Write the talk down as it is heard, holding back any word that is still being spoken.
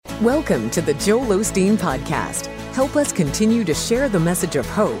Welcome to the Joel Osteen Podcast. Help us continue to share the message of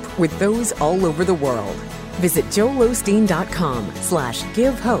hope with those all over the world. Visit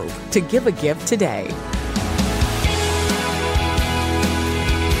joelosteen.com/give hope to give a gift today.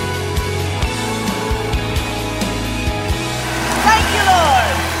 Thank you,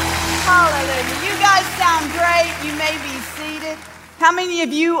 Lord. Hallelujah. You guys sound great. You may be seated. How many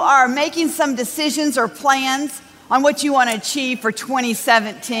of you are making some decisions or plans on what you want to achieve for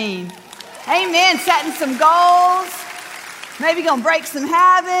 2017? Amen. Setting some goals. Maybe going to break some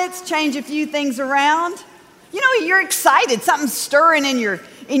habits, change a few things around. You know, you're excited. Something's stirring in your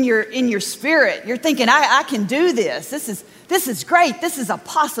spirit. You're thinking, I can do this. This is great. This is a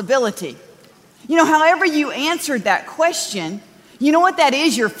possibility. You know, however you answered that question, you know what that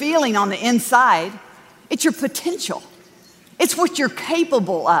is you're feeling on the inside? It's your potential. It's what you're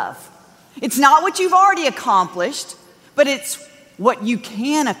capable of. It's not what you've already accomplished, but it's what you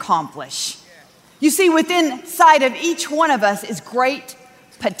can accomplish. You see, within inside of each one of us is great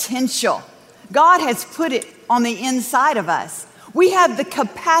potential. God has put it on the inside of us. We have the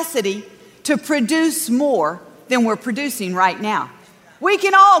capacity to produce more than we're producing right now. We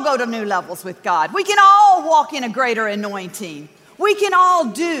can all go to new levels with God. We can all walk in a greater anointing. We can all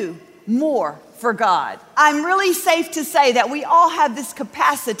do more for God. I'm really safe to say that we all have this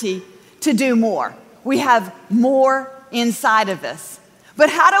capacity to do more. We have more inside of us. But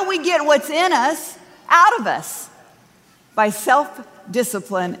how do we get what's in us out of us? By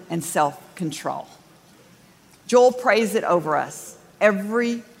self-discipline and self-control. Joel prays it over us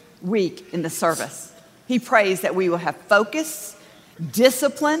every week in the service. He prays that we will have focus,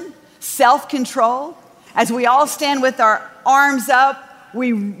 discipline, self-control. As we all stand with our arms up,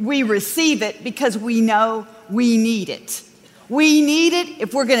 we receive it because we know we need it. We need it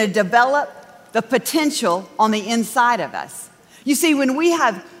if we're going to develop the potential on the inside of us. You see, when we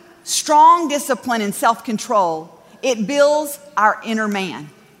have strong discipline and self-control, it builds our inner man.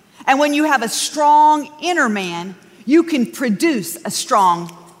 And when you have a strong inner man, you can produce a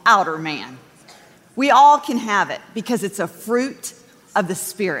strong outer man. We all can have it because it's a fruit of the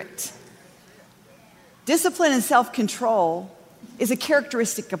Spirit. Discipline and self-control is a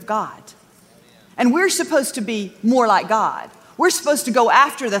characteristic of God. And we're supposed to be more like God. We're supposed to go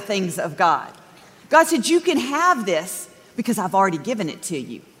after the things of God. God said, you can have this because I've already given it to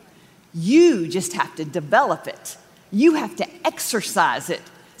you. You just have to develop it. You have to exercise it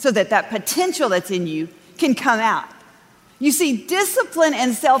so that that potential that's in you can come out. You see, discipline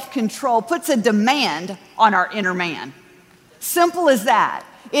and self-control puts a demand on our inner man. Simple as that.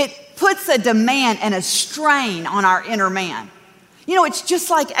 It puts a demand and a strain on our inner man. You know, it's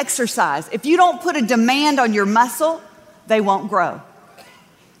just like exercise. If you don't put a demand on your muscle, they won't grow.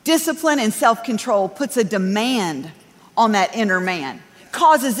 Discipline and self-control puts a demand on that inner man,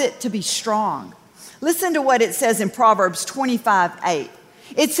 causes it to be strong. Listen to what it says in Proverbs 25:8.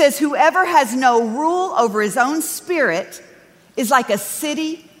 It says, whoever has no rule over his own spirit is like a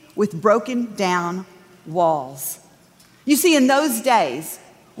city with broken down walls. You see, in those days,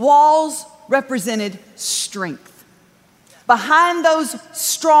 walls represented strength. Behind those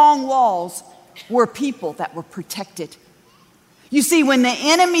strong walls were people that were protected. You see, when the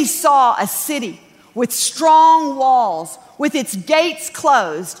enemy saw a city with strong walls, with its gates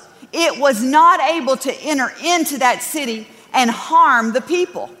closed, it was not able to enter into that city and harm the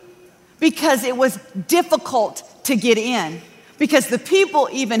people because it was difficult to get in, because the people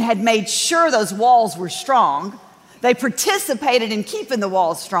even had made sure those walls were strong. They participated in keeping the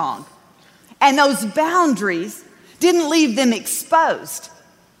walls strong. And those boundaries didn't leave them exposed.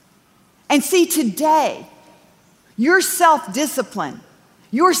 And see, today, your self-discipline,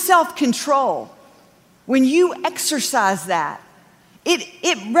 your self-control, when you exercise that,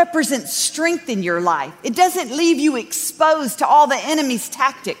 it represents strength in your life. It doesn't leave you exposed to all the enemy's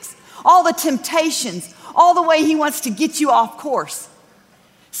tactics, all the temptations, all the way he wants to get you off course.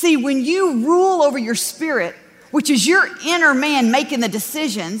 See, when you rule over your spirit, which is your inner man making the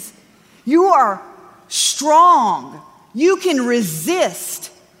decisions, you are strong. You can resist.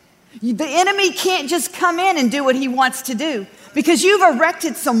 The enemy can't just come in and do what he wants to do because you've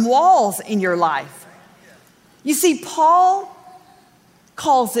erected some walls in your life. You see, Paul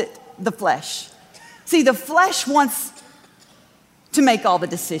calls it the flesh. See, the flesh wants to make all the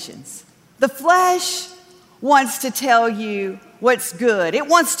decisions. The flesh wants to tell you what's good. It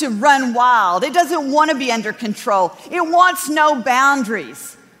wants to run wild. It doesn't want to be under control. It wants no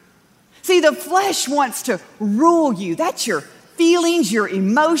boundaries. See, the flesh wants to rule you. That's your feelings, your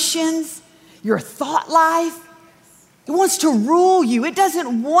emotions, your thought life. It wants to rule you. It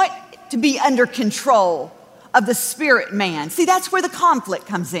doesn't want to be under control of the spirit man. See, that's where the conflict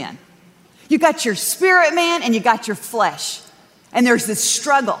comes in. You got your spirit man and you got your flesh. And there's this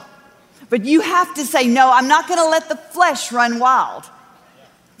struggle. But you have to say, no, I'm not going to let the flesh run wild.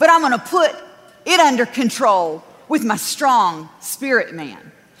 But I'm going to put it under control with my strong spirit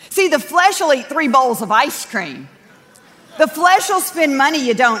man. See, the flesh will eat 3 bowls of ice cream. The flesh will spend money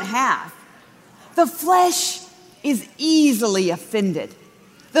you don't have. The flesh is easily offended.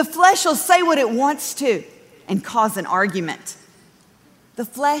 The flesh will say what it wants to and cause an argument. The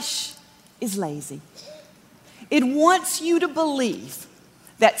flesh is lazy. It wants you to believe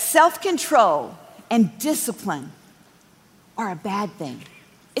that self-control and discipline are a bad thing.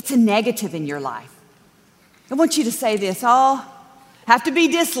 It's a negative in your life. I want you to say this, I have to be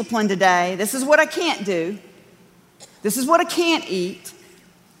disciplined today. This is what I can't do. This is what I can't eat.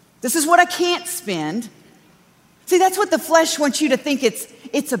 This is what I can't spend. See, that's what the flesh wants you to think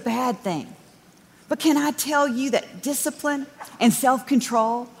it's a bad thing. But can I tell you that discipline and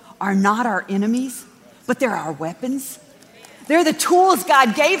self-control are not our enemies, but they're our weapons? They're the tools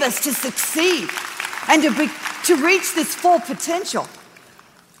God gave us to succeed and to reach this full potential.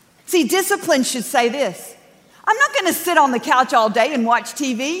 See, discipline should say this: I'm not going to sit on the couch all day and watch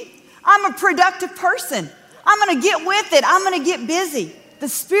TV. I'm a productive person. I'm going to get with it. I'm going to get busy. The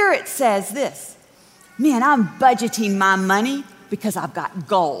Spirit says this: man, I'm budgeting my money because I've got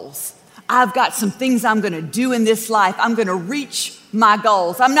goals. I've got some things I'm going to do in this life. I'm going to reach my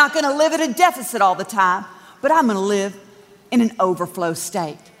goals. I'm not going to live at a deficit all the time, but I'm going to live in an overflow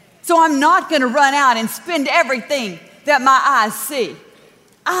state. So I'm not going to run out and spend everything that my eyes see.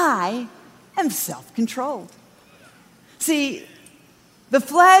 I am self-controlled. See, the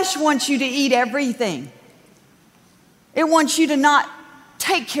flesh wants you to eat everything. It wants you to not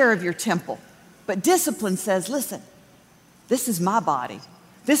take care of your temple. But discipline says, listen, this is my body.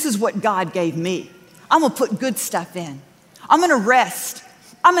 This is what God gave me. I'm going to put good stuff in. I'm going to rest.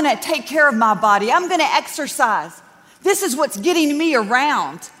 I'm going to take care of my body. I'm going to exercise. This is what's getting me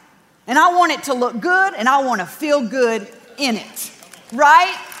around. And I want it to look good and I want to feel good in it.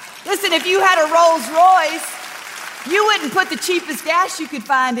 Right? Listen, if you had a Rolls Royce, you wouldn't put the cheapest gas you could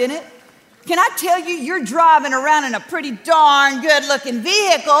find in it. Can I tell you, you're driving around in a pretty darn good looking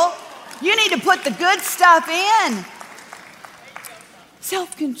vehicle. You need to put the good stuff in.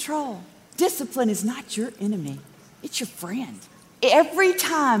 Self-control. Discipline is not your enemy. It's your friend. Every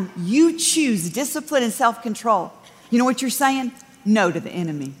time you choose discipline and self-control, you know what you're saying? No to the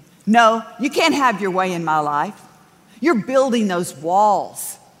enemy. No, you can't have your way in my life. You're building those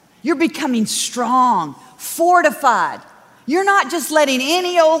walls. You're becoming strong, fortified. You're not just letting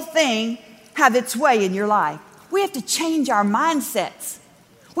any old thing have its way in your life. We have to change our mindsets.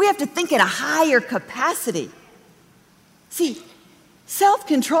 We have to think in a higher capacity. See,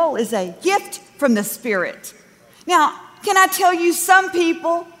 self-control is a gift from the Spirit. Now, can I tell you, some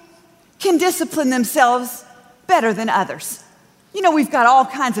people can discipline themselves better than others. You know, we've got all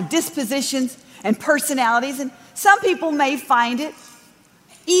kinds of dispositions and personalities, and some people may find it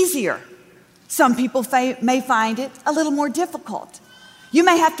easier. Some people may find it a little more difficult. You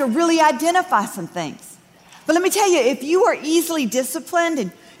may have to really identify some things. But let me tell you, if you are easily disciplined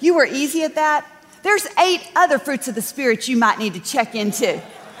and you are easy at that, there's 8 other fruits of the Spirit you might need to check into.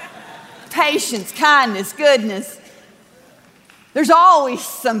 Patience, kindness, goodness. There's always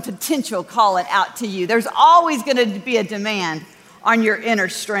some potential calling out to you. There's always going to be a demand on your inner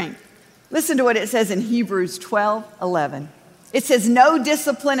strength. Listen to what it says in Hebrews 12:11. It says, no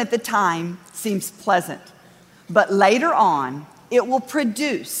discipline at the time seems pleasant, but later on it will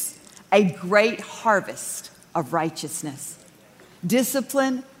produce a great harvest of righteousness.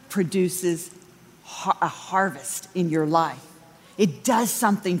 Discipline produces a harvest in your life. It does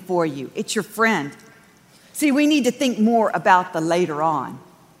something for you. It's your friend. See, we need to think more about the later on.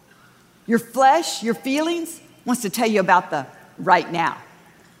 Your flesh, your feelings, wants to tell you about the right now.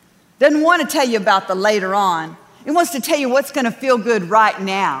 Doesn't want to tell you about the later on. It wants to tell you what's going to feel good right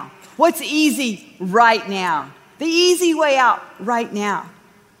now. What's easy right now. The easy way out right now.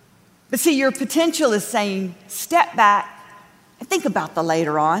 But see, your potential is saying, step back and think about the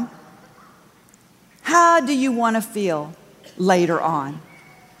later on. How do you want to feel later on?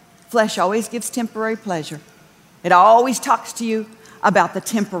 Flesh always gives temporary pleasure. It always talks to you about the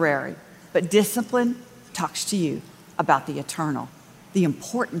temporary. But discipline talks to you about the eternal, the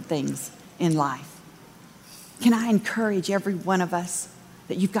important things in life. Can I encourage every one of us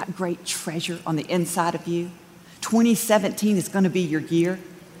that you've got great treasure on the inside of you? 2017 is going to be your year.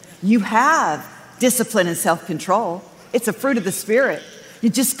 You have discipline and self-control. It's a fruit of the Spirit. You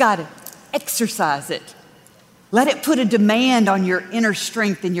just got to exercise it. Let it put a demand on your inner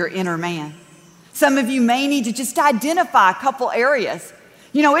strength and your inner man. Some of you may need to just identify a couple areas.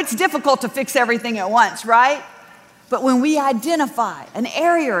 You know, it's difficult to fix everything at once, right? But when we identify an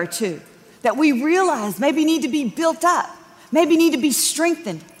area or two that we realize maybe need to be built up, maybe need to be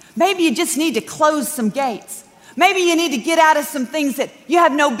strengthened, maybe you just need to close some gates, maybe you need to get out of some things that you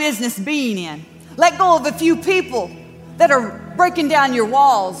have no business being in. Let go of a few people that are breaking down your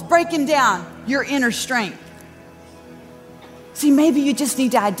walls, breaking down your inner strength. See, maybe you just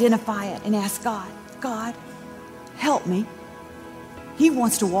need to identify it and ask God, God, help me. He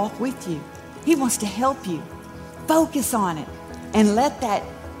wants to walk with you. He wants to help you. Focus on it and let that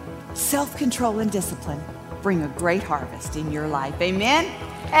self-control and discipline bring a great harvest in your life. Amen?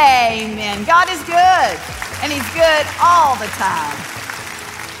 Amen. God is good, and He's good all the time.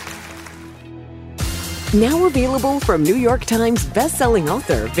 Now available from New York Times bestselling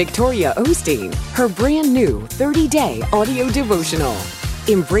author Victoria Osteen, her brand new 30-day audio devotional,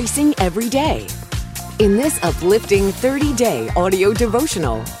 Embracing Every Day. In this uplifting 30-day audio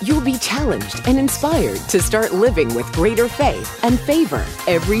devotional, you'll be challenged and inspired to start living with greater faith and favor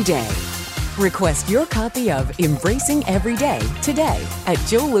every day. Request your copy of Embracing Every Day today at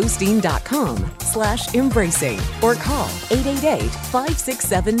joelosteen.com/embracing or call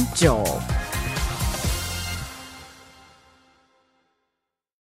 888-567-JOEL.